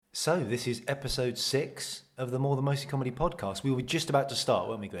So this is episode 6 of the More Than Mostly Comedy podcast. We were just about to start,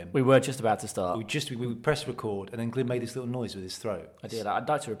 weren't we, Glyn? We were just about to start. We pressed record, and then Glyn made this little noise with his throat. I did. I'd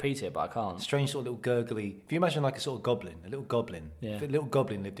like to repeat it, but I can't. Strange sort of little gurgly. If you imagine like a sort of goblin, a little goblin. Yeah. If a little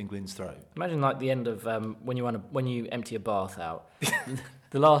goblin lived in Glyn's throat. Imagine like the end of when you empty a bath out.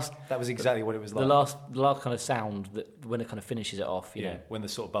 The last. That was exactly what it was like. The last kind of sound that when it kind of finishes it off. You know. When the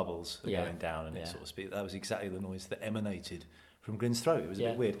sort of bubbles are going down and it sort of speaks. That was exactly the noise that emanated from Glyn's throat. It was a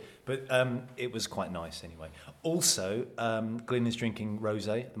bit weird, but it was quite nice anyway. Also, Glyn is drinking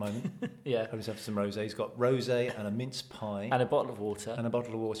rosé at the moment. Yeah. Hope he's having some rosé. He's got rosé and a mince pie. And a bottle of water.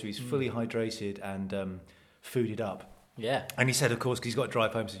 He's fully hydrated and fooded up. Yeah. And he said, of course, because he's got to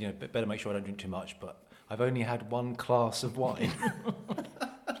drive home, so better make sure I don't drink too much, but I've only had one glass of wine.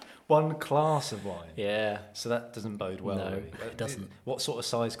 One glass of wine. Yeah. So that doesn't bode well. No, really. it doesn't. What sort of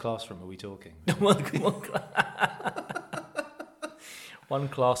size classroom are we talking? One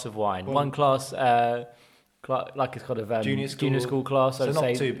glass of wine. One glass, like a kind of junior school class. So I'd not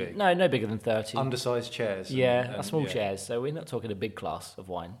say, too big. No bigger than 30. Undersized chairs. And small chairs. So we're not talking a big glass of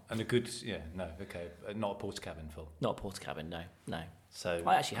wine. And a good, not a porter cabin full. Not a porter cabin, no. So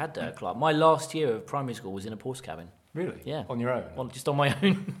I actually had a class. My last year of primary school was in a porter cabin. Really? Yeah. On your own? Just on my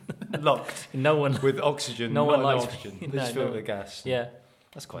own. Locked. No one. With oxygen. No one likes oxygen. me. They just filled with gas. Yeah.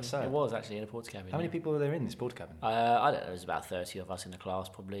 That's quite sad. It was actually in a porter cabin. How many people were there in this porter cabin? I don't know. There was about 30 of us in the class,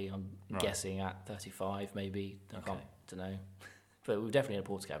 probably. I'm guessing at 35, maybe. I don't know. But we were definitely in a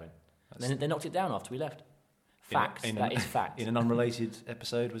porter cabin. Then they knocked it down after we left. Fact. That is fact. In an unrelated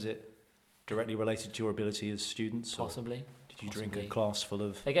episode, was it directly related to your ability as students? Possibly. Did you drink a class full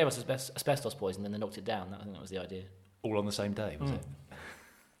of... They gave us asbestos poison, then they knocked it down. I think that was the idea. All on the same day, was it?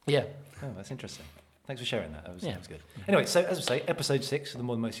 Yeah. Oh, that's interesting. Thanks for sharing that. That was good. Anyway, so as I say, episode 6 of the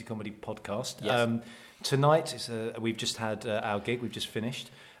More Than Mostly Comedy podcast. Yes. Tonight, we've just had our gig. We've just finished.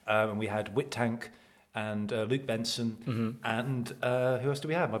 And we had Whit Tank and Luke Benson. And who else do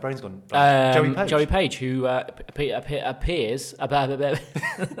we have? My brain's gone. Joey Page. Joey Page, who appears...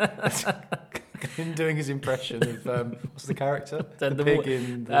 Him doing his impression of what's the character? The pig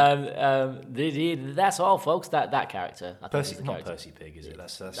in that's all, folks. That character. Not Percy Pig, is it?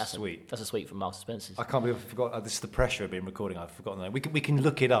 That's sweet. That's a sweet from Marks and Spencer's. I can't believe I forgot. This is the pressure of being recording. I've forgotten that. We can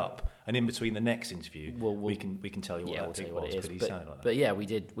look it up, and in between the next interview, we can tell you what that pig was. But he sounded like that. But yeah, we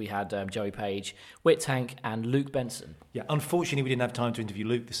did. We had Joey Page, Whit Tank, and Luke Benson. Yeah, unfortunately, we didn't have time to interview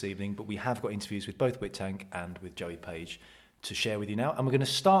Luke this evening, but we have got interviews with both Whit Tank and with Joey Page to share with you now, and we're going to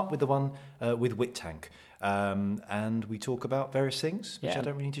start with the one with Whit Tank, and we talk about various things which I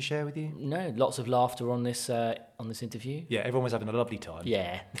don't really need to share with you. No, lots of laughter on this interview. Yeah, everyone was having a lovely time.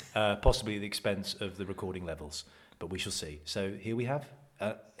 Yeah, possibly at the expense of the recording levels, but we shall see. So here we have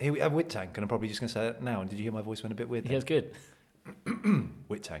Whit Tank, and I'm probably just going to say that now. And did you hear my voice went a bit weird? Yeah, it's good.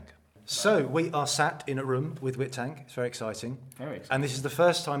 Whit Tank. So we are sat in a room with Whit Tank. It's very exciting. Very exciting. And this is the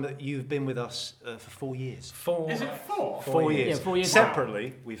first time that you've been with us for 4 years. Is it 4? 4 years. Yeah, 4 years.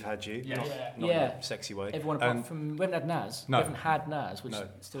 Separately, we've had you. Yes. Not in a sexy way. Everyone apart from... We haven't had Naz. No. We haven't had Naz, which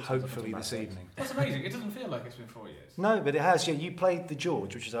still... Hopefully this evening. That's amazing. It doesn't feel like it's been 4 years. No, but it has. Yeah, you played the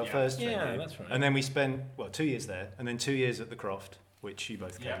George, which is our first venue. Yeah, that's right. And then we spent, 2 years there, and then 2 years at the Croft, which you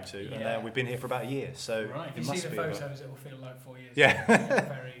both came to. And now we've been here for about a year. So right. It If you must see the be photos, it will feel like 4 years. Yeah.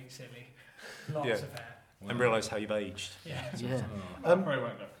 Very silly. Lots of hair. And realise how you've aged. Yeah. Probably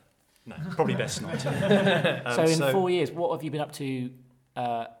won't look. No, probably best not. So in 4 years, what have you been up to...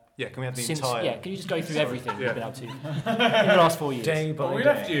 can we have the entire... Yeah, can you just go through everything you've been up to in the last 4 years? Well, we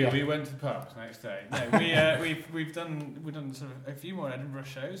left you. We went to the pub the next day. No, we've done sort of a few more Edinburgh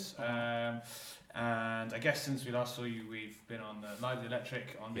shows, and I guess since we last saw you, we've been on Live at the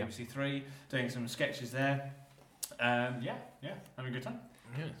Electric on BBC Three, doing some sketches there. Having a good time.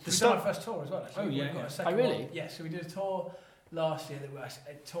 Yeah. This is our first tour as well, actually. Oh, yeah. We've got a second really? one. Yeah, so we did a tour last year. That was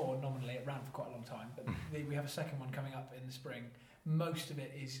a tour nominally. It ran for quite a long time, but we have a second one coming up in the spring. Most of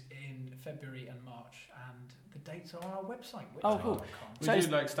it is in February and March, and the dates are on our website. Oh, cool. We So do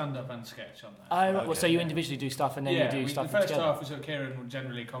like stand-up and sketch on that. Well, so you individually do stuff and then you do stuff the first together? half we sort of Kieran would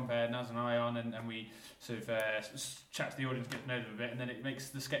generally compare Naz and I on, and we sort of chat to the audience, get to know them a bit, and then it makes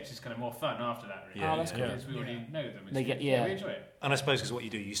the sketches kind of more fun after that. Really. Yeah, that's cool. Because we already know them. They get- we enjoy it. And I suppose because what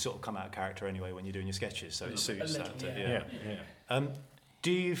you do, you sort of come out of character anyway when you're doing your sketches, so it suits that.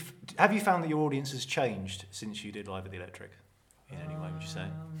 Have you found that your audience has changed since you did Live at the Electric? In any way, would you say?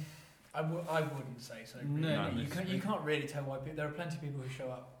 I wouldn't say so. Really. No, you can't really tell why. There are plenty of people who show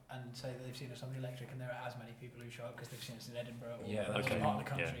up and say that they've seen us on the Electric, and there are as many people who show up because they've seen us in Edinburgh or another part of the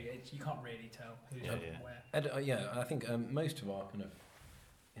country. You can't really tell who's where. I think most of our kind of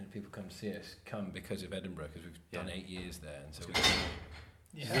people come to see us because of Edinburgh, because we've done 8 years there, and so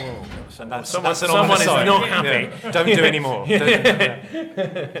Yeah. And that's someone is not happy. Yeah. Don't do any more.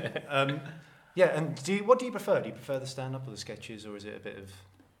 And what do you prefer? Do you prefer the stand-up or the sketches, or is it a bit of...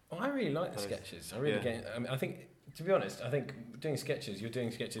 Well, I really like the sketches. I mean, I think, to be honest, doing sketches, you're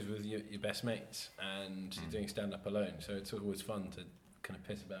doing sketches with your best mates, and you're doing stand-up alone, so it's always fun to kind of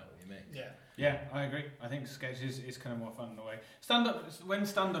piss about with your mates. Yeah, I agree. I think sketches is kind of more fun in a way. When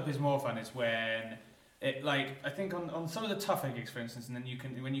stand-up is more fun is when it, like, I think on some of the tougher gigs, for instance, and then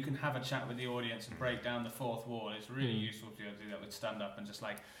when you can have a chat with the audience and break down the fourth wall, it's really useful to be able to do that with stand-up and just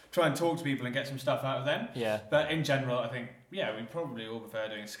like try and talk to people and get some stuff out of them. Yeah. But in general, I think, we probably all prefer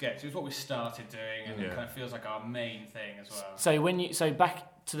doing sketch. It was what we started doing, and it kind of feels like our main thing as well. So back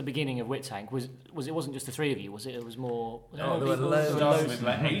to the beginning of Wittank, was it wasn't just the three of you, was it? It was more... There were loads. Started with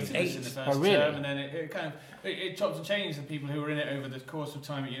like 8 of us in the first really? term, and then it chopped and changed. The people who were in it over the course of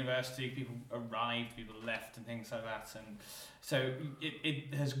time at university, people arrived, people left, and things like that. And so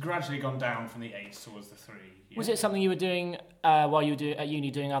it has gradually gone down from the 8 towards the 3. Yeah. Was it something you were doing while you were at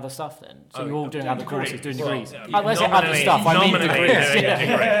uni doing other stuff then? So you were all doing other courses, doing degrees? When I say other stuff, I mean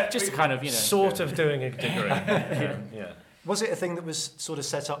degrees. Just to kind of, Sort of doing a degree. Yeah. Was it a thing that was sort of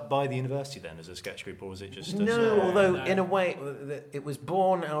set up by the university then as a sketch group, or was it just... although in a way it was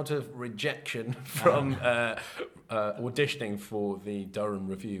born out of rejection from auditioning for the Durham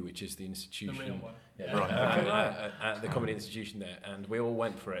Review, which is the institution... The real one. Yeah, at the Comedy Institution there, and we all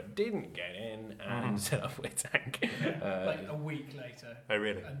went for it, didn't get in, and set up Wittank. Like a week later. Oh,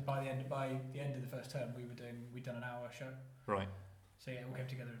 really? And by the end of the first term, we'd done an hour show. Right. So it all came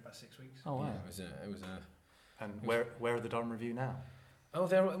together in about 6 weeks. Oh wow! Yeah, it was a. And where are the Durham Review now? Oh,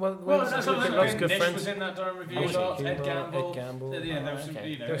 there. Well, that's lots of good Nish friends. was in that Durham Review. Ed Gamble.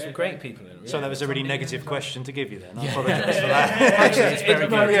 There were some great people in it. Really. So that was a really negative question to give you then. I apologise for that. It's a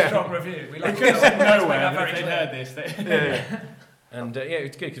very strong review. We like it nowhere if they'd heard this. And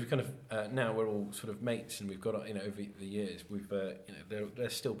it's good because we kind of now we're all sort of mates, and we've got over the years we've they're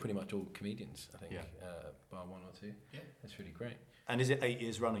still pretty much all comedians. I think bar one or two. Yeah, that's really great. And is it 8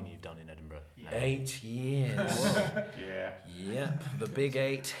 years running you've done in Edinburgh? Yeah. 8 years. Yeah. Yep, the big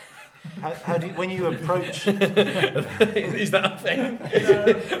 8. How do you, when you approach... Is that a thing?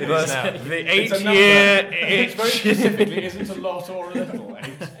 It is now. The 8 year It's very specifically isn't a lot or a little.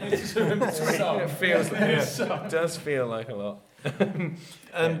 It's it feels like it does feel like a lot.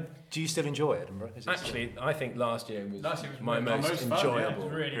 Do you still enjoy Edinburgh? Actually, I think last year was my most most fun, enjoyable.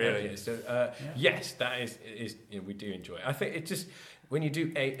 Really. So, yes, that is we do enjoy it. I think it just when you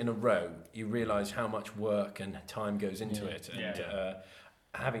do 8 in a row, you realise how much work and time goes into it. And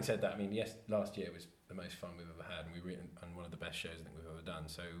having said that, I mean, yes, last year was the most fun we've ever had, and one of the best shows I think we've ever done.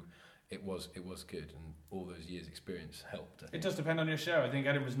 So it was good, and all those years' experience helped. It does depend on your show. I think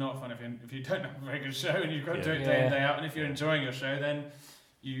Edinburgh's not fun if you don't have a very good show and you've got to do it day in, day out. And if you're enjoying your show, then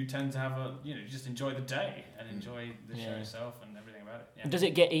you tend to have just enjoy the day and enjoy the show itself and everything about it. Yeah. And does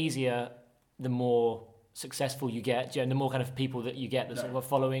it get easier the more successful you get? The more kind of people that you get that sort of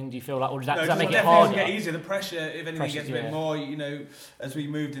following, do you feel like, or does that make it harder? It doesn't get easier. The pressure, if anything, gets a bit more, as we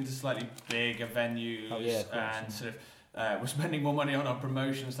moved into slightly bigger venues and sort of we're spending more money on our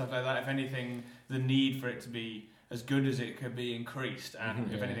promotion and stuff like that. If anything, the need for it to be as good as it could be increased.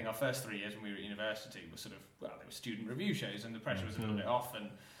 And if anything, our first 3 years when we were at university were sort of, there were student review shows and the pressure was a little bit off. And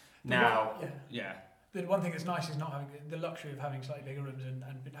now, The one thing that's nice is not having the luxury of having slightly bigger rooms and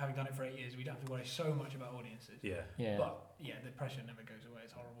having done it for 8 years, we don't have to worry so much about audiences. Yeah. But the pressure never goes away.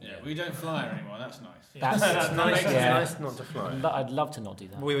 It's horrible. Yeah, we don't fly anymore. That's nice. That's nice. It's nice not to fly. I'd love to not do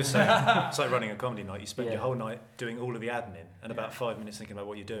that. We were saying it's like running a comedy night. You spend your whole night doing all of the admin and about 5 minutes thinking about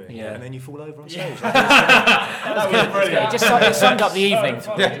what you're doing, and then you fall over on stage. That was brilliant. It summed up the evening.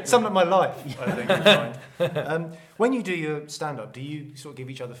 It summed up my life, I think. When you do your stand-up, do you sort of give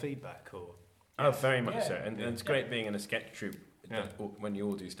each other feedback or? Oh, very much so. And it's great being in a sketch troupe when you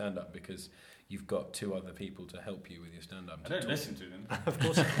all do stand-up because you've got 2 other people to help you with your stand-up. I don't listen to them. Of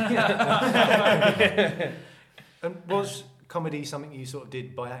course. And was comedy something you sort of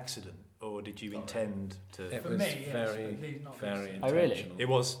did by accident, or did you intend to? It was very intentional. Oh, really? It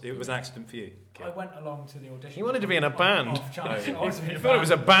was an accident for you. I went along to the audition. He wanted to be in a band. He thought it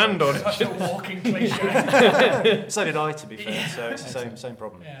was a band audition. Such a walking cliche. So did I, to be fair. So it's the same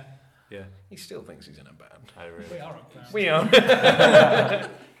problem. Yeah. He still thinks he's in a band. Oh, really? We are a band. We are.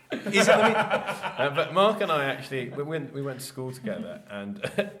 Is it? But Mark and I actually we went to school together and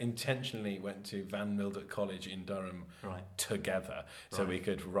intentionally went to Van Mildert College in Durham together so we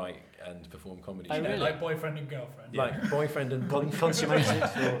could write and perform comedy shows. Really? Like boyfriend and girlfriend. Like boyfriend and consummated.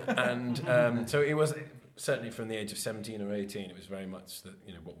 and so it was certainly from the age of 17 or 18, it was very much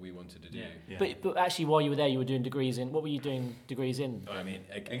what we wanted to do. Yeah. But actually, while you were there, you were doing degrees in. What were you doing degrees in? I mean,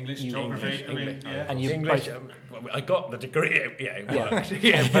 English, geography. And you English. I got the degree. Yeah, it worked.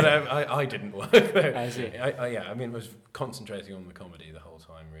 Yeah, but I didn't work. I mean, it was concentrating on the comedy the whole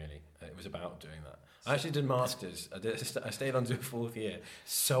time. Really, it was about doing that. I actually did masters. I stayed on to a 4th year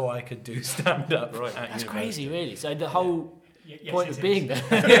so I could do stand up. Right, that's crazy, really. So the whole point of being there.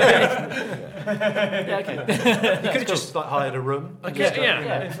 Okay. You could have just hired a room. This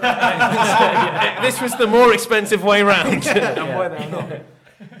was the more expensive way round. And why they're not.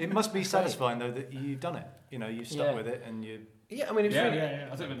 It must be satisfying though that you've done it. You've stuck with it and you. Yeah, I mean, it's really. I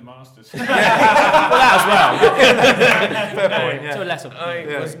thought it was the masters. Well, that as well. Fair point. Yeah. To a lesser.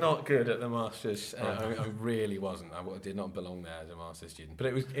 I was not good at the masters. I really wasn't. I did not belong there as a master's student. But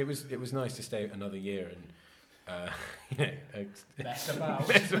it was nice to stay another year and. Mess about.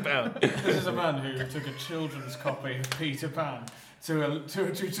 This is a man who took a children's copy of Peter Pan to a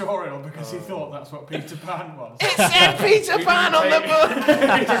tutorial because he thought that's what Peter Pan was. It said Peter Pan on the book!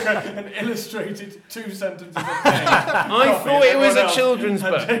 He took an illustrated 2 sentences a page. I thought it was a children's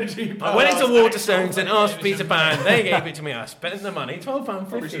book. I went into Waterstones and asked Peter Pan. They gave it to me. I spent the money, £12.50.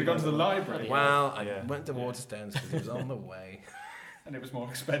 Probably should have gone to the library. Well, I went to Waterstones because it was on the way. And it was more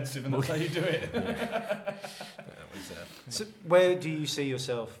expensive, and that's how you do it. So where do you see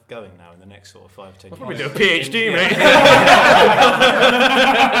yourself going now in the next sort of 5-10 years? Probably do a PhD, mate.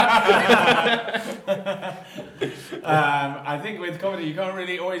 I think with comedy, you can't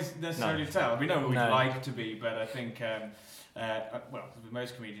really always necessarily tell. We know what we'd like to be, but I think, with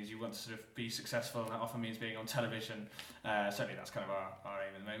most comedians, you want to sort of be successful, and that often means being on television. Certainly, that's kind of our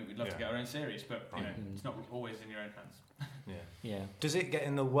aim at the moment. We'd love to get our own series, but it's not always in your own hands. Yeah. Does it get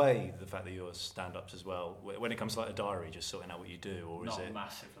in the way, the fact that you're stand-ups as well, when it comes to like a diary, just sorting out what you do, or is it? Not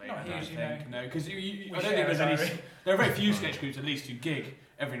massively. Not hugely, no, because I don't think there's any. There are very few sketch groups, at least, who gig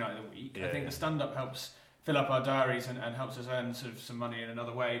every night of the week. I think the stand-up helps fill up our diaries and helps us earn sort of some money in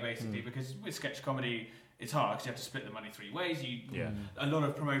another way, basically. Because with sketch comedy, it's hard because you have to split the money 3 ways. A lot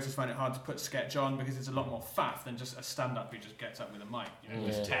of promoters find it hard to put sketch on because it's a lot more faff than just a stand-up who just gets up with a mic.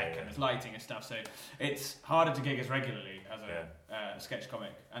 There's tech and there's lighting and stuff, so it's harder to gig as regularly as a sketch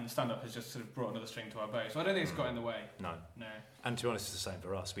comic. And stand-up has just sort of brought another string to our bow. So I don't think it's got in the way. No. And to be honest, it's the same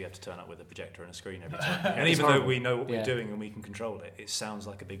for us. We have to turn up with a projector and a screen every time. And even though we know what we're doing and we can control it, it sounds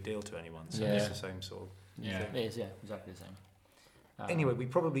like a big deal to anyone. So it's the same sort of thing. It is, exactly the same. Anyway, we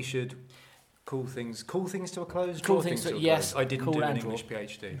probably should call things to a close. Cool things to yes. I didn't do an English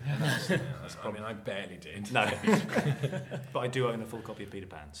PhD. I mean, I barely did. No, but I do own a full copy of Peter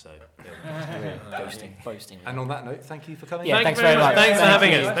Pan. So boasting. And on that note, thank you for coming. Yeah, thanks very much. Thanks for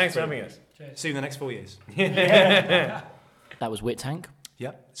having us. Thanks for having us. Cheers. See you in the next 4 years. That was Wit Tank.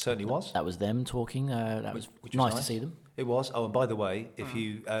 Yep, certainly was. That was them talking. That was nice to see them. It was. Oh, and by the way, if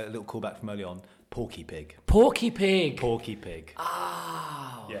you a little callback from early on, Porky Pig. Porky Pig.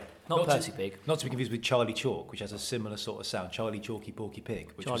 Oh. Yeah. Not Percy Pig. Not to be confused with Charlie Chalk, which has a similar sort of sound. Charlie Chalky Porky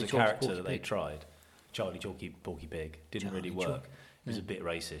Pig, which was a character that they tried. Charlie Chalky Porky Pig didn't really work. It was a bit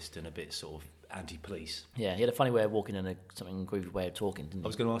racist and a bit sort of anti-police. Yeah, he had a funny way of walking and something groovy way of talking, didn't he? I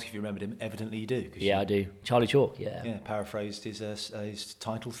was going to ask if you remembered him. Evidently you do. I do. Charlie Chalk, Yeah, paraphrased his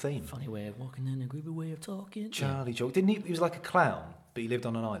title theme. Funny way of walking and a groovy way of talking. Charlie Chalk. Didn't he? He was like a clown, but he lived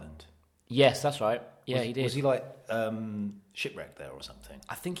on an island. Yes, that's right. Yeah, he did. Was he like shipwrecked there or something?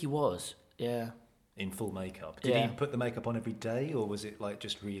 I think he was, yeah. In full makeup. Did he put the makeup on every day, or was it like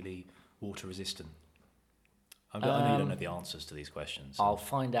just really water resistant? I know you don't know the answers to these questions. So. I'll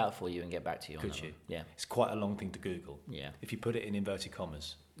find out for you and get back to you on that. Could you? Yeah. It's quite a long thing to Google. Yeah. If you put it in inverted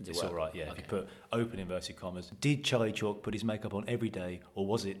commas, it's all right. Yeah. Okay. If you put open inverted commas, did Charlie Chalk put his makeup on every day, or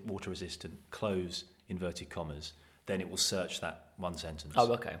was it water resistant? Close inverted commas. Then it will search that one sentence.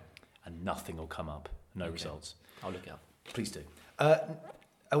 Oh, okay. And nothing will come up. No results. I'll look out. Please do.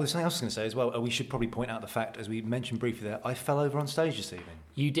 There's something else I was going to say as well. We should probably point out the fact, as we mentioned briefly there, I fell over on stage this evening.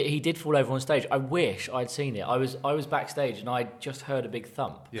 He did fall over on stage. I wish I'd seen it. I was backstage and I just heard a big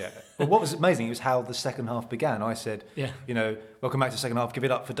thump. Yeah. Well, what was amazing was how the second half began. I said, welcome back to the second half. Give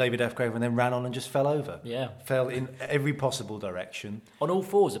it up for David F. Grove, and then ran on and just fell over. Yeah. Fell in every possible direction. On all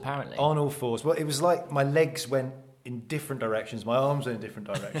fours, apparently. On all fours. Well, it was like my legs went in different directions. My arms went in different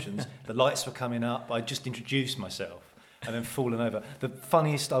directions. The lights were coming up. I just introduced myself. And then falling over. The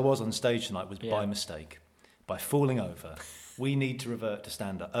funniest I was on stage tonight was by mistake. By falling over. We need to revert to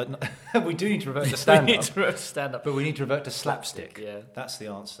stand-up. We do need to revert to stand-up. We need to revert to stand-up. But we need to revert to slapstick. Yeah. That's the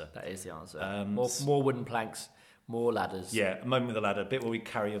answer. That is the answer. More wooden planks, more ladders. Yeah, a moment with a ladder. A bit where we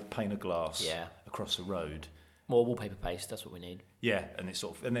carry a pane of glass across a road. More wallpaper paste. That's what we need. Yeah, and it's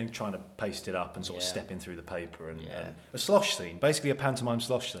and then trying to paste it up and sort of stepping through the paper and a slosh scene, basically a pantomime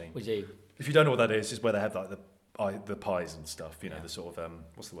slosh scene. We do. If you don't know what that is where they have like the pies and stuff. You know, the sort of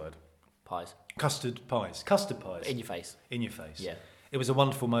what's the word? Pies. Custard pies. In your face. In your face. Yeah. It was a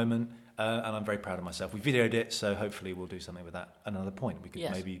wonderful moment, and I'm very proud of myself. We videoed it, so hopefully we'll do something with that. Another point, we could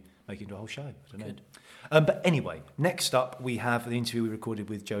maybe make it into a whole show. I don't know. But anyway, next up we have the interview we recorded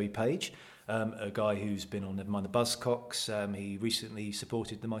with Joey Page, a guy who's been on Nevermind the Buzzcocks. He recently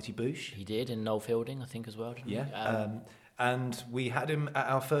supported the Mighty Boosh. He did, and Noel Fielding, I think, as well, didn't he? And we had him at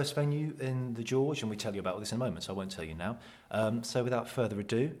our first venue in the George, and we'll tell you about all this in a moment, so I won't tell you now. So without further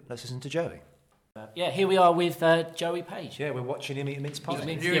ado, let's listen to Joey. Here we are with Joey Page. Yeah, we're watching him eat a mince pie.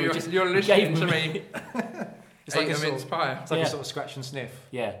 You're listening to me. It's like a mince pie. It's like a sort of scratch and sniff.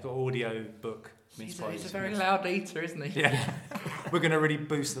 Yeah. Sort of audio book mince pie. He's a very loud eater, isn't he? Yeah. We're going to really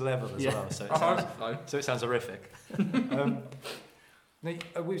boost the level as well, so it sounds horrific. We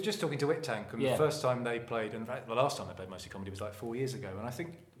were just talking to Whit Tank, and the first time they played, and in fact, the last time they played Mostly Comedy was like 4 years ago, and I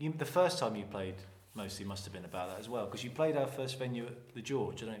think the first time you played Mostly must have been about that as well, because you played our first venue at the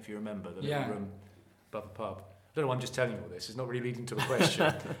George. I don't know if you remember, the little room above the pub. I don't know why I'm just telling you all this. It's not really leading to a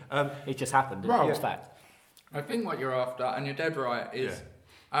question. It just happened. Well, it's fact. I think what you're after, and you're dead right, is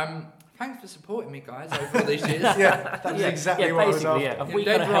thanks for supporting me, guys, over all these years. That was exactly what I was after. Have we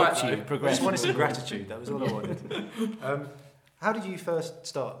kind of helped you progress? I just wanted some gratitude. That was all I wanted. How did you first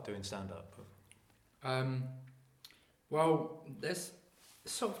start doing stand-up? Well, there's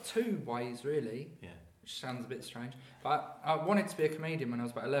sort of two ways, really. Yeah. Which sounds a bit strange. But I wanted to be a comedian when I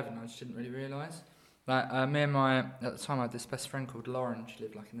was about 11. I just didn't really realise. Like, at the time, I had this best friend called Lauren. She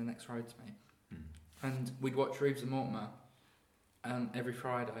lived, like, in the next road to me. And we'd watch Reeves and Mortimer every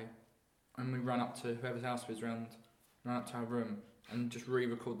Friday. And we'd run up to whoever's house was run up to our room and just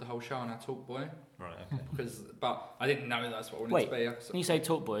re-record the whole show on our Talk Boy. Right, okay. But I didn't know that's what I wanted to be. When you say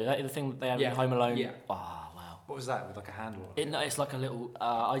Talk Boy, is that the thing that they have in Home Alone? Yeah. Oh, wow. What was that, with like a handle? It's like a little...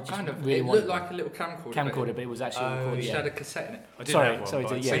 it looked like a little camcorder. But it was actually recorded. It had a cassette in it. Sorry, so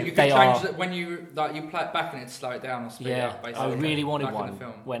you could change it when you play it back and it'd slow it down or speed it up, basically. I really wanted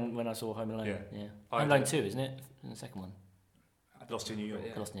one when I saw Home Alone. Yeah. Home Alone 2, isn't it? The second one. Lost in New York.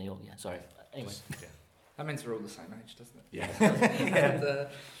 Lost in New York, yeah. Sorry. Anyway. That means we're all the same age, doesn't it? Yeah.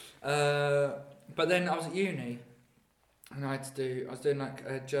 But then I was at uni, and I was doing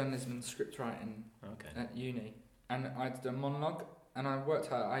like journalism and script writing at uni, and I had to do a monologue, and I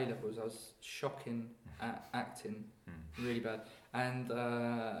worked out at A-levels. I was shocking at acting, really bad, and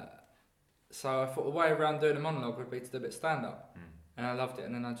so I thought the way around doing a monologue would be to do a bit of stand-up. And I loved it,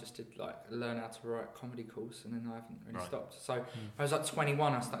 and then I just did learn how to write comedy course, and then I haven't really stopped. So I was like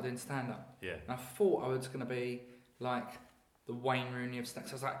 21, I started doing stand-up. Yeah. And I thought I was going to be like the Wayne Rooney of stand-up.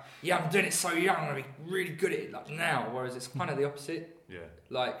 So I was like, yeah, I'm doing it so young, I'm going to be really good at it like now. Whereas it's kind of the opposite. Yeah.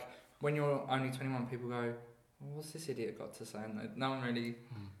 Like when you're only 21, people go, well, what's this idiot got to say? And no one really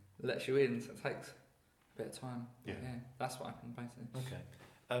lets you in, so it takes a bit of time. Yeah. That's what happened basically.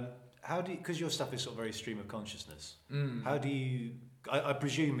 Okay. How do you, because your stuff is sort of very stream of consciousness, how do you, I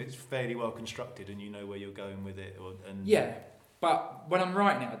presume it's fairly well constructed and you know where you're going with it? Yeah, but when I'm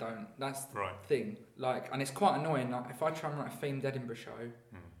writing it, I don't. That's the thing. Like, and it's quite annoying. Like, if I try and write a themed Edinburgh show,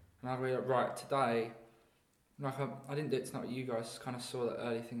 and I go, right, today, like I didn't do it tonight, you guys kind of saw that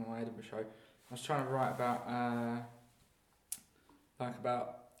early thing on my Edinburgh show. I was trying to write about,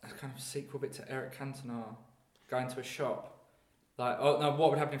 about a kind of sequel bit to Eric Cantona going to a shop. Like, what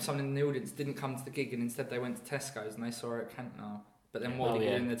would happen if someone in the audience didn't come to the gig and instead they went to Tesco's and they saw Eric Cantona, but then what would he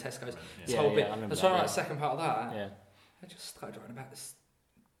do in the Tesco's? This whole bit. I was trying to write the second part of that. Yeah. I just started writing about this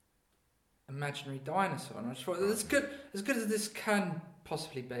imaginary dinosaur, and I just thought, as good as this can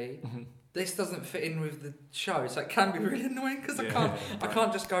possibly be, this doesn't fit in with the show, so it can be really annoying because I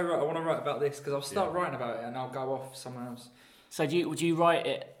can't just go, right, I want to write about this, because I'll start writing about it and I'll go off somewhere else. So would you write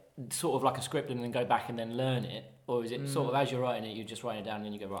it sort of like a script and then go back and then learn it? Or is it sort of as you're writing it, you're just writing it down and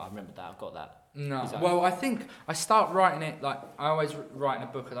then you go, right, I remembered that, I've got that? No. Well, I think I start writing it, like, I always write in a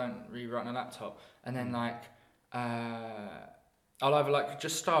book, I don't really write on a laptop. And then, I'll either,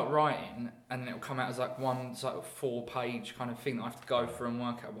 just start writing and then it'll come out as, one 4-page kind of thing that I have to go through and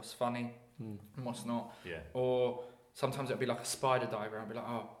work out what's funny and what's not. Yeah. Or sometimes it'll be like a spider diagram. I'll be like,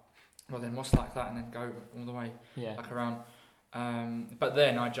 oh, well then what's like that? And then go all the way around. But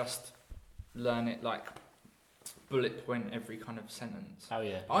then I just learn it bullet point every kind of sentence. Oh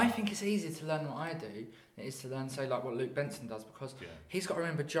yeah. I think it's easier to learn what I do than it is to learn, say, what Luke Benson does, because he's got to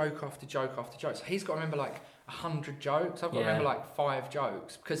remember joke after joke after joke. So he's got to remember 100 jokes. I've got to remember 5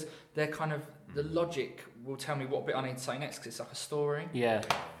 jokes, because they're kind of, the logic will tell me what bit I need to say next, because it's like a story. Yeah.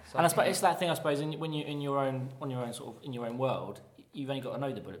 So and I suppose it's that thing. I suppose when you're in your own world, you've only got to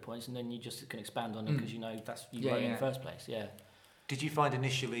know the bullet points, and then you just can expand on it because you know that's you wrote it in the first place. Yeah. Did you find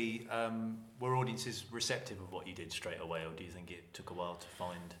initially were audiences receptive of what you did straight away, or do you think it took a while to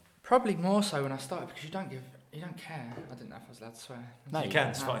find? Probably more so when I started because you don't care. I didn't know if I was allowed to swear. No, you can.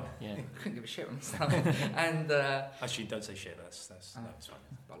 It's fine. Yeah. I couldn't give a shit when I started. And actually, don't say shit. That's no, it's fine.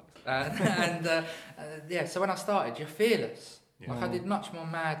 So when I started, you're fearless. Yeah. Like I did much more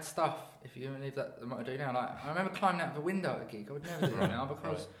mad stuff. If you believe that, than what I do now. Like I remember climbing out of a window at a gig. I would never do that now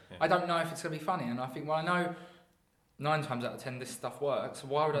because I don't know if it's going to be funny. And I think, well, I know 9 times out of 10 this stuff works. So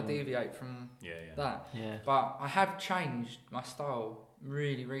why would I deviate from that? Yeah. But I have changed my style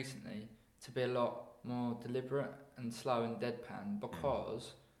really recently to be a lot more deliberate and slow and deadpan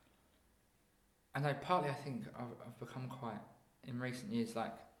because I know partly I think I've become quite in recent years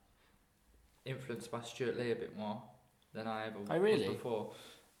like influenced by Stuart Lee a bit more than I ever was before.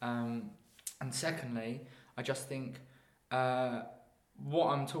 And secondly, I just think what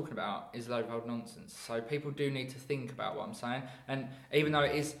I'm talking about is a load of old nonsense. So people do need to think about what I'm saying. And even though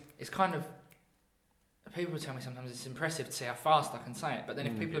it's kind of, people tell me sometimes it's impressive to see how fast I can say it, but then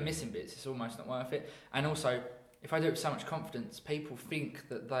if people are missing bits, it's almost not worth it. And also, if I do it with so much confidence, people think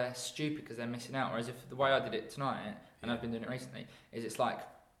that they're stupid because they're missing out. Whereas if the way I did it tonight, and I've been doing it recently, is it's like,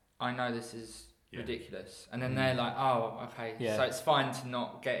 I know this is ridiculous. And then they're like, oh, okay. Yeah. So it's fine to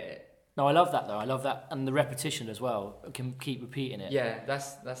not get it. No, I love that though. I love that, and the repetition as well. I can keep repeating it. Yeah,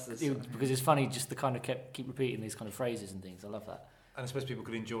 that's the because it's funny just to kind of keep repeating these kind of phrases and things. I love that. And I suppose people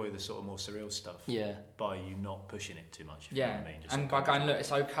could enjoy the sort of more surreal stuff. Yeah. By you not pushing it too much. Yeah. You know what I mean? Just and by going, look,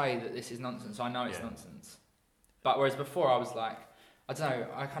 it's okay that this is nonsense. I know it's nonsense. But whereas before I was like, I don't know,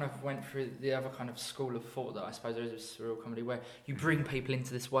 I kind of went through the other kind of school of thought that I suppose there is with surreal comedy where you bring people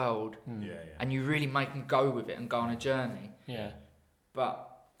into this world and you really make them go with it and go on a journey. Yeah. But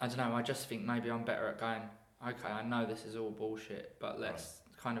I don't know, I just think maybe I'm better at going, okay, I know this is all bullshit, but let's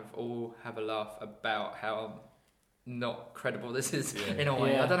kind of all have a laugh about how not credible this is in a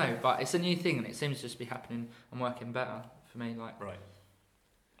way. I don't know, but it's a new thing and it seems to just be happening and working better for me. Like,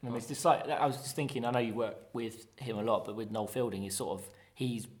 Well, it's just like, I was just thinking, I know you work with him a lot, but with Noel Fielding,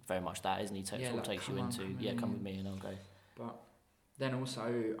 he's very much that, isn't he? Takes you into, come with me and I'll go. But then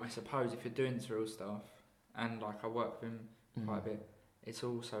also, I suppose if you're doing surreal stuff, and like I work with him quite a bit, it's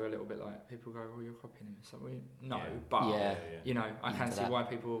also a little bit like people go, well, you're copying him. It's like, but you know, I can see why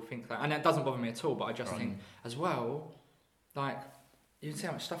people think that. And it doesn't bother me at all, but I just think as well, like, you can see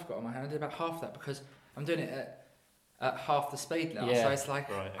how much stuff I've got on my hand. I did about half that because I'm doing it at half the speed now, so it's like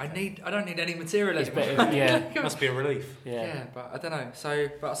I don't need any material anymore. Must be a relief. Yeah, but I don't know. So,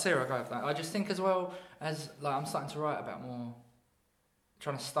 but I'll see where I go with that. I just think as well as like I'm starting to write about more,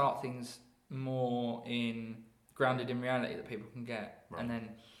 trying to start things more grounded in reality that people can get, and then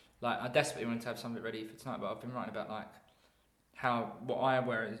like I desperately wanted to have something ready for tonight, but I've been writing about like how what I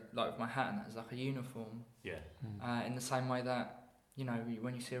wear is like with my hat and that is like a uniform. In the same way that, you know,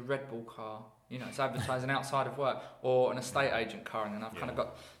 when you see a Red Bull car, you know, it's advertising outside of work, or an estate agent car, and then I've kind of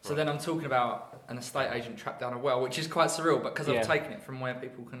got... So then I'm talking about an estate agent trapped down a well, which is quite surreal, but because I've taken it from where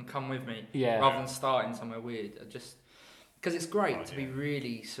people can come with me, rather than starting somewhere weird. Because it's great to be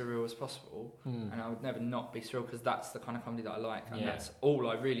really surreal as possible, and I would never not be surreal, because that's the kind of comedy that I like, and that's all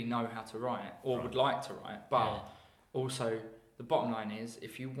I really know how to write, or would like to write. But also, the bottom line is,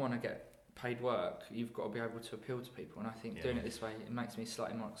 if you want to get paid work, you've got to be able to appeal to people, and I think doing it this way, it makes me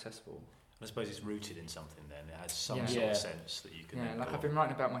slightly more accessible. I suppose it's rooted in something then. It has some sort of sense that you can... Yeah, like I've been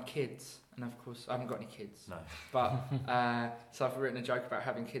writing about my kids, and of course I haven't got any kids. No. But, so I've written a joke about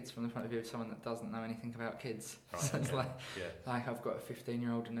having kids from the point of view of someone that doesn't know anything about kids. Right, so it's like I've got a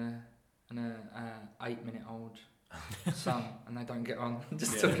 15-year-old and an 8-minute-old son, and they don't get on.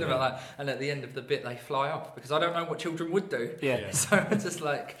 Just talking about that. And at the end of the bit, they fly off, because I don't know what children would do. So it's just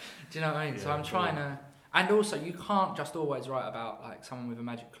like, do you know what I mean? So I'm trying to... And also, you can't just always write about like someone with a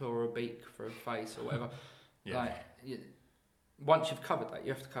magic claw or a beak for a face or whatever. Once you've covered that,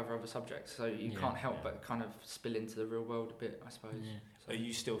 you have to cover other subjects, so you can't help but kind of spill into the real world a bit, I suppose. So are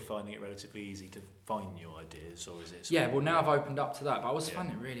you still finding it relatively easy to find new ideas, or is it? Well, now I've opened up to that, but I was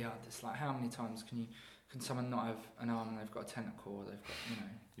finding it really hard. It's like, how many times can someone not have an arm and they've got a tentacle, or they've got,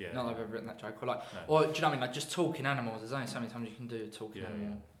 you know, not that I've ever written that joke, or like, or do you know what I mean? Like just talking animals. There's only so many times you can do a talking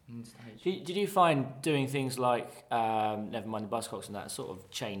animal. Did you find doing things like Never Mind the Buzzcocks and that sort of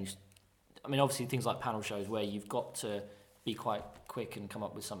changed? I mean, obviously things like panel shows where you've got to be quite quick and come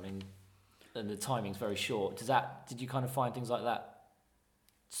up with something, and the timing's very short. Did you kind of find things like that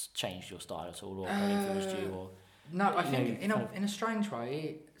changed your style at all, or influenced you? Or no, I think in a strange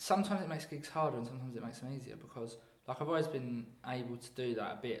way, sometimes it makes gigs harder and sometimes it makes them easier, because like I've always been able to do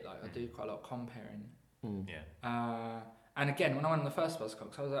that a bit. Like I do quite a lot of comparing. And again, when I went on the first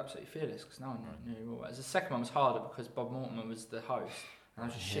Buzzcocks, I was absolutely fearless because no one knew what. As the second one was harder because Bob Mortimer was the host, and I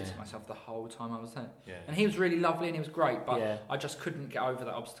was just shitting myself the whole time I was there. Yeah. And he was really lovely and he was great, but I just couldn't get over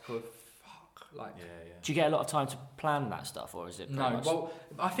that obstacle of like. Do you get a lot of time to plan that stuff, or is it? No. Well,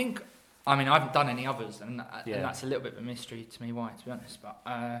 I haven't done any others, and that's a little bit of a mystery to me why, to be honest. But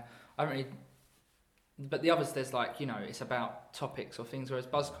I haven't really. But the others, there's like, it's about topics or things, whereas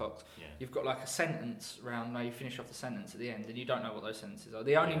Buzzcocks, you've got like a sentence round where you finish off the sentence at the end and you don't know what those sentences are.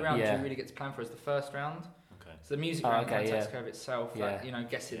 The only round you really get to plan for is the first round. Okay. So the music round kind of takes care of itself,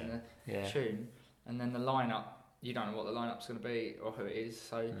 guessing the tune. And then the lineup, you don't know what the lineup's going to be or who it is.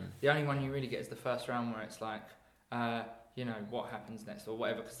 So the only one you really get is the first round where it's like, what happens next or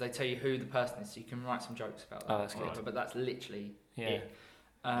whatever, because they tell you who the person is, so you can write some jokes about that. Oh, that's good. But that's literally it.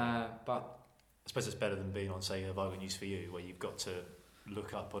 But I suppose it's better than being on, say, a Vogue News for You, where you've got to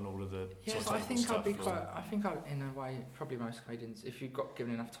look up on all of the. I think I'd be quite. I think in a way, probably most comedians, if you've got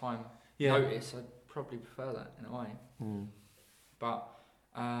given enough time notice, I'd probably prefer that in a way. But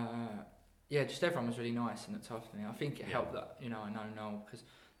just everyone was really nice and looked after me. I think it helped that I know Noel, because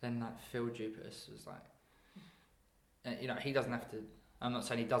then like Phil Dupuis was like, he doesn't have to. I'm not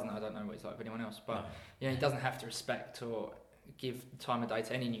saying he doesn't. I don't know what he's like with anyone else, but he doesn't have to respect or give time of day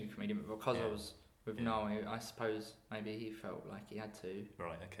to any new comedian, but because I was with Noel, I suppose maybe he felt like he had to.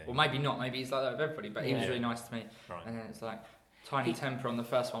 Right, okay. Or maybe not, maybe he's like that with everybody, but he was really nice to me. Right. And then it's like, Tiny Temper on the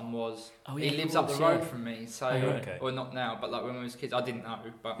first one was, he lives up the road from me, so, or not now, but like when we was kids, I didn't know,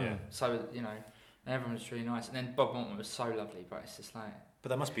 but so, and everyone was really nice. And then Bob Mortimer was so lovely, but it's just like... But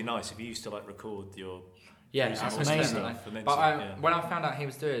that must be nice if you used to like record your... Yeah, that's amazing. But when I found out he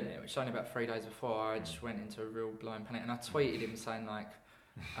was doing it, which was only about 3 days before, I just went into a real blind panic, and I tweeted him saying like,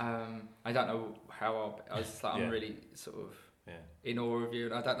 I don't know how I was just like, I'm really sort of in awe of you,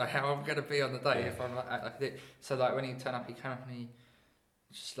 and I don't know how I'm going to be on the day if I'm like this. So like when he turned up, he came up and he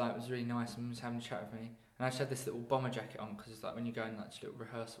just like was really nice and was having a chat with me. And I just had this little bomber jacket on because it's like when you go in that little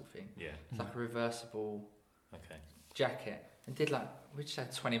rehearsal thing, it's like a reversible jacket. And we just had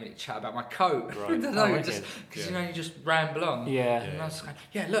a 20-minute chat about my coat. Right. I don't know, just because you just ramble on. And I was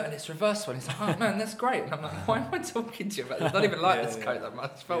like, look, and it's reversible. And he's like, oh man, that's great. And I'm like, why am I talking to you about this? I don't even like this coat that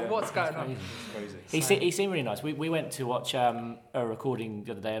much. But what's going on? Crazy. He seemed really nice. We went to watch a recording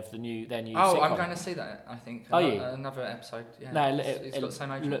the other day of their new Oh, sitcom. I'm going to see that, I think. Another episode. Yeah. No, it's got the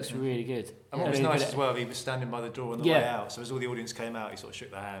same age. It looks really good. And what was nice as well, he was standing by the door on the way out. So as all the audience came out, he sort of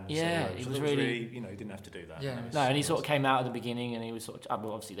shook their hands. Yeah, he was really... he didn't have to do that. Yeah. No, and he sort of came out at the beginning and he was sort of...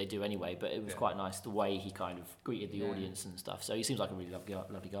 obviously they do anyway, but it was quite nice the way he kind of greeted the audience and stuff. So he seems like a really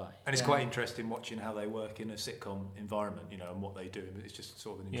lovely guy. And it's quite interesting watching how they work in a sitcom environment, and what they do. It's just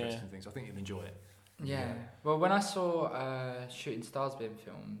sort of an interesting thing. So I think you'll enjoy it. Yeah. Well, when I saw Shooting Stars being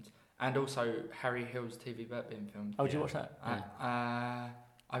filmed, and also Harry Hill's TV Bert being filmed. Oh, did you watch that?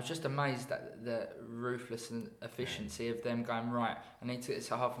 I was just amazed at the ruthless and efficiency of them going, right, I need to get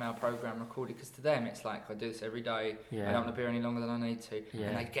this a half-an-hour programme recorded, because to them it's like, I do this every day, I don't want to be here any longer than I need to,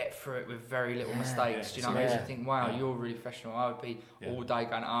 and they get through it with very little mistakes, do you know what I mean? So you think, wow, you're really professional. I would be all day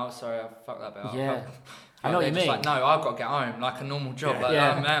going, oh, sorry, I fucked that bit up. I know what you mean. Like, no, I've got to get home, like a normal job.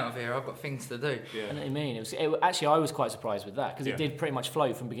 I'm out of here. I've got things to do. I know what you mean. Actually, I was quite surprised with that, because it did pretty much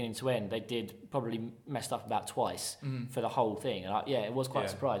flow from beginning to end. They did probably messed up about twice for the whole thing. And it was quite a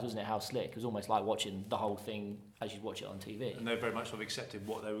surprise, wasn't it? How slick. It was almost like watching the whole thing as you'd watch it on TV. And they very much sort of accepted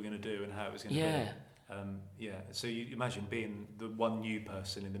what they were going to do and how it was going to be. So you imagine being the one new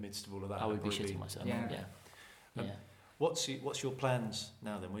person in the midst of all of that. I would be shitting myself. What's your plans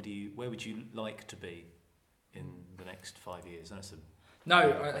now then? Where would you like to be in the next 5 years? That's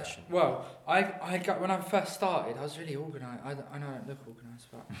I got, when I first started, I was really organised. I know I don't look organised,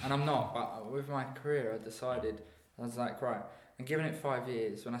 and I'm not. But with my career, I decided, I was like, right, I'm giving it 5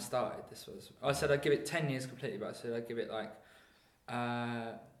 years. When I started, I said I'd give it 10 years completely, but I said I'd give it like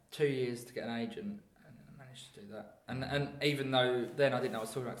 2 years to get an agent, and I managed to do that. And even though then I didn't know what I was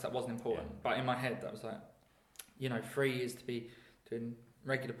talking about, because that wasn't important, but in my head that was like, 3 years to be doing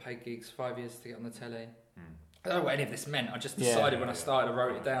regular paid gigs, 5 years to get on the telly. I don't know what any of this meant. I just decided when I started, I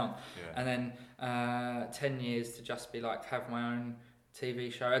wrote it down. And then 10 years to just be like, have my own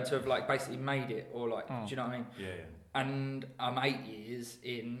TV show, and to have like basically made it, or like, do you know what I mean? And I'm 8 years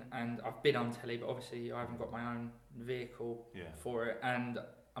in, and I've been on telly, but obviously I haven't got my own vehicle for it, and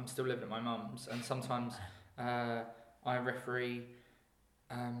I'm still living at my mum's, and sometimes I referee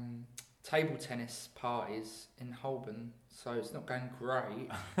table tennis parties in Holborn, so it's not going great,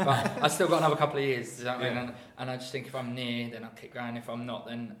 but I've still got another couple of years, you know what I mean? And I just think if I'm near, then I'll keep going. If I'm not,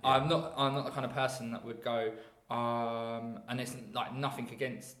 then I'm not the kind of person that would go, And it's like nothing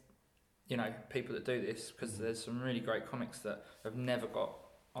against, people that do this, because there's some really great comics that have never got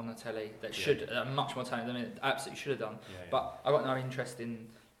on the telly that should, much more talented than it absolutely should have done. But I got no interest in,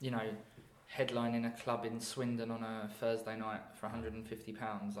 headlining a club in Swindon on a Thursday night for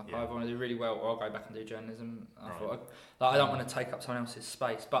 £150. Like, I either want to do really well or I'll go back and do journalism. I thought, I don't want to take up someone else's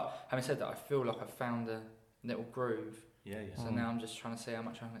space. But having said that, I feel like I've found a little groove. So now I'm just trying to see how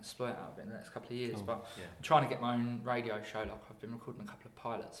much I can exploit out of it in the next couple of years. Cool. But I'm trying to get my own radio show. Like, I've been recording a couple of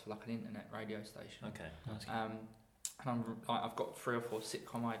pilots for like an internet radio station. And I've got 3 or 4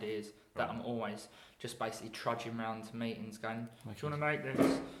 sitcom ideas that I'm always just basically trudging around to meetings going, do you want to make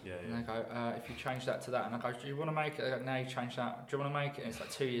this? And they go, if you change that to that. And I go, do you want to make it? They go, no, you change that. Do you want to make it? And it's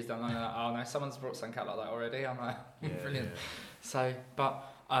like 2 years down the line. Like, oh no, someone's brought something out like that already. I'm like, brilliant. So, but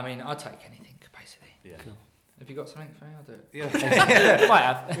I mean, I'll take anything basically. Cool. Have you got something for me? I'll do it. Yeah, might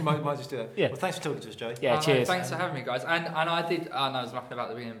have. We might just do that. Yeah. Well, thanks for talking to us, Joey. Yeah, cheers. Thanks for having me, guys. And I know I was mucking about at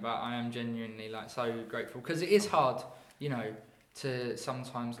the beginning, but I am genuinely like so grateful, because it is hard, to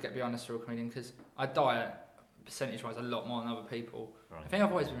sometimes get behind a serial comedian, because I diet percentage-wise a lot more than other people. I think I've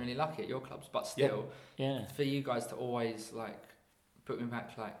always been really lucky at your clubs, but still, for you guys to always like put me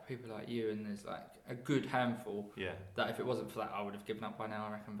back to like people like you, and there's like a good handful that if it wasn't for that, I would have given up by now,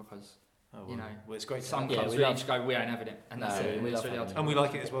 I reckon, because. Well, it's great. Some clubs really just go, we ain't having it, and that's it. It's really and we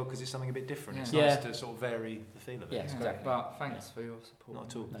like it as well because it's something a bit different. It's nice to sort of vary the feel of it. Yeah, exactly. But thanks for your support. Not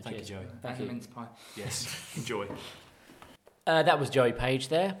at all. Thank you, Joey. Thank you, mince pie. Yes, enjoy. That was Joey Page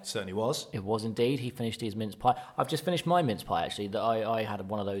there. Certainly was. It was indeed. He finished his mince pie. I've just finished my mince pie, actually. That I had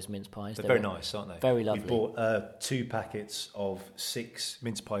one of those mince pies. They're very nice, aren't they? Very lovely. We bought 2 packets of 6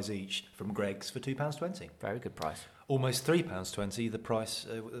 mince pies each from Greggs for £2.20. Very good price. Almost £3.20, the price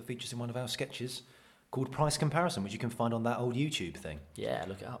features in one of our sketches called Price Comparison, which you can find on that old YouTube thing. Yeah,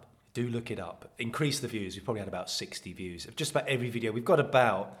 look it up. Do look it up. Increase the views. We've probably had about 60 views of just about every video. We've got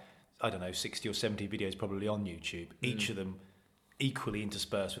about, 60 or 70 videos probably on YouTube. Each of them equally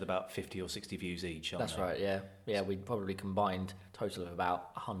interspersed with about 50 or 60 views each. That's right, yeah. Yeah, we probably combined a total of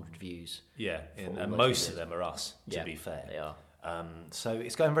about 100 views. Yeah, and most of them are us, to be fair. They are. So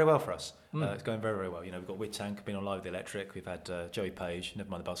it's going very well for us. It's going very, very well. We've got Whittank, been on Live with the Electric. We've had Joey Page, never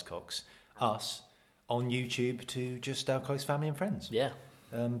mind the Buzzcocks, us on YouTube to just our close family and friends. Yeah.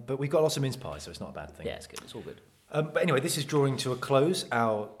 But we've got lots of mince pies, so it's not a bad thing. Yeah, it's good. It's all good. But anyway, this is drawing to a close,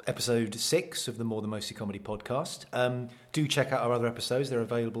 our episode 6 of the More Than Mostly Comedy podcast. Do check out our other episodes. They're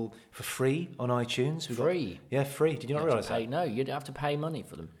available for free on iTunes. Free? Free. Did you not realise that? No, you'd have to pay money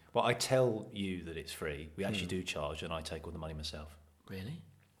for them. Well, I tell you that it's free. We actually do charge, and I take all the money myself. Really?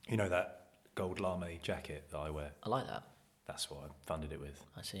 You know that gold lame jacket that I wear? I like that. That's what I funded it with.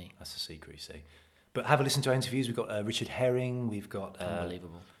 I see. That's the secret, you see. But have a listen to our interviews. We've got Richard Herring. We've got...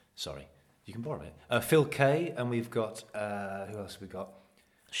 Unbelievable. Sorry. You can borrow it. Phil Kay, and we've got... who else have we got?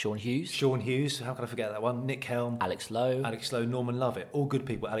 Sean Hughes. Sean Hughes. How can I forget that one? Nick Helm. Alex Lowe. Norman Lovett. All good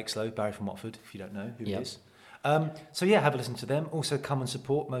people. Alex Lowe, Barry from Watford, if you don't know who he is. So have a listen to them. Also come and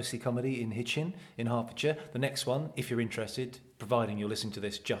support Mostly Comedy in Hitchin in Hertfordshire. The next one, if you're interested, providing you're listening to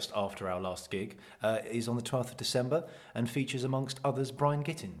this just after our last gig, is on the 12th of December and features amongst others Brian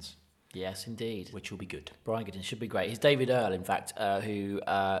Gittins. Yes, indeed. Which will be good. Brian Gittins should be great. He's David Earl, in fact, who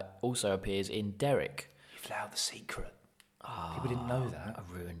also appears in Derek. You've let out the secret. People didn't know that.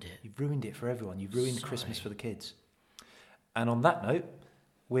 I ruined it. You've ruined it for everyone. You've ruined Christmas for the kids. And on that note,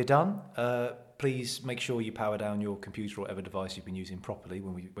 we're done. Please make sure you power down your computer or whatever device you've been using properly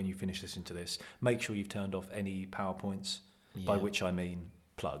when you finish listening to this. Make sure you've turned off any PowerPoints, by which I mean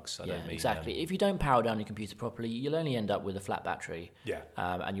plugs. I don't mean... Exactly. If you don't power down your computer properly, you'll only end up with a flat battery. Yeah.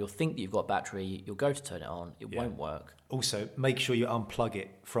 And you'll think that you've got battery, you'll go to turn it on, it won't work. Also, make sure you unplug it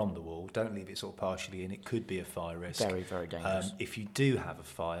from the wall. Don't leave it sort of partially in. It could be a fire risk. Very, very dangerous. If you do have a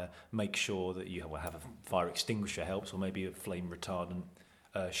fire, make sure that you have a fire extinguisher helps, or maybe a flame retardant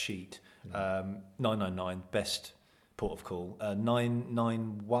sheet. 999, best port of call.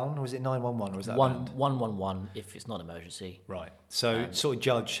 991, or is it 911, or is that 111 if it's not an emergency. Right. So sort of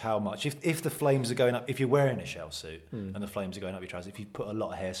judge how much. If the flames are going up, if you're wearing a shell suit and the flames are going up your trousers, if you put a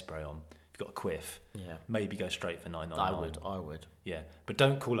lot of hairspray on, if you've got a quiff, maybe go straight for 999. I would. Yeah, but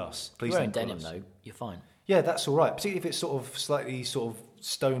don't call us. Please don't don't call denim us. though, you're fine. Yeah, that's all right. Particularly if it's sort of slightly sort of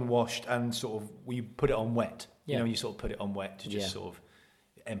stone washed and sort of you put it on wet. You know, you sort of put it on wet to just sort of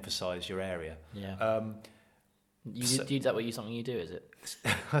emphasise your area. Yeah. Is that something you do, is it?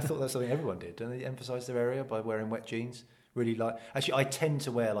 I thought that's something everyone did. Don't they emphasise their area by wearing wet jeans? Really like... Actually, I tend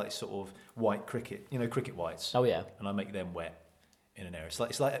to wear like sort of white cricket whites. Oh, yeah. And I make them wet in an area.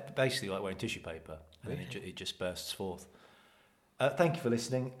 It's like basically like wearing tissue paper. And then it just bursts forth. Thank you for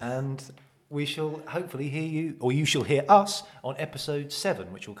listening, and we shall hopefully hear you, or you shall hear us on episode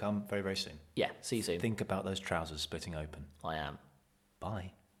 7, which will come very, very soon. Yeah, see you soon. Think about those trousers splitting open. I am.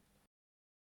 Bye.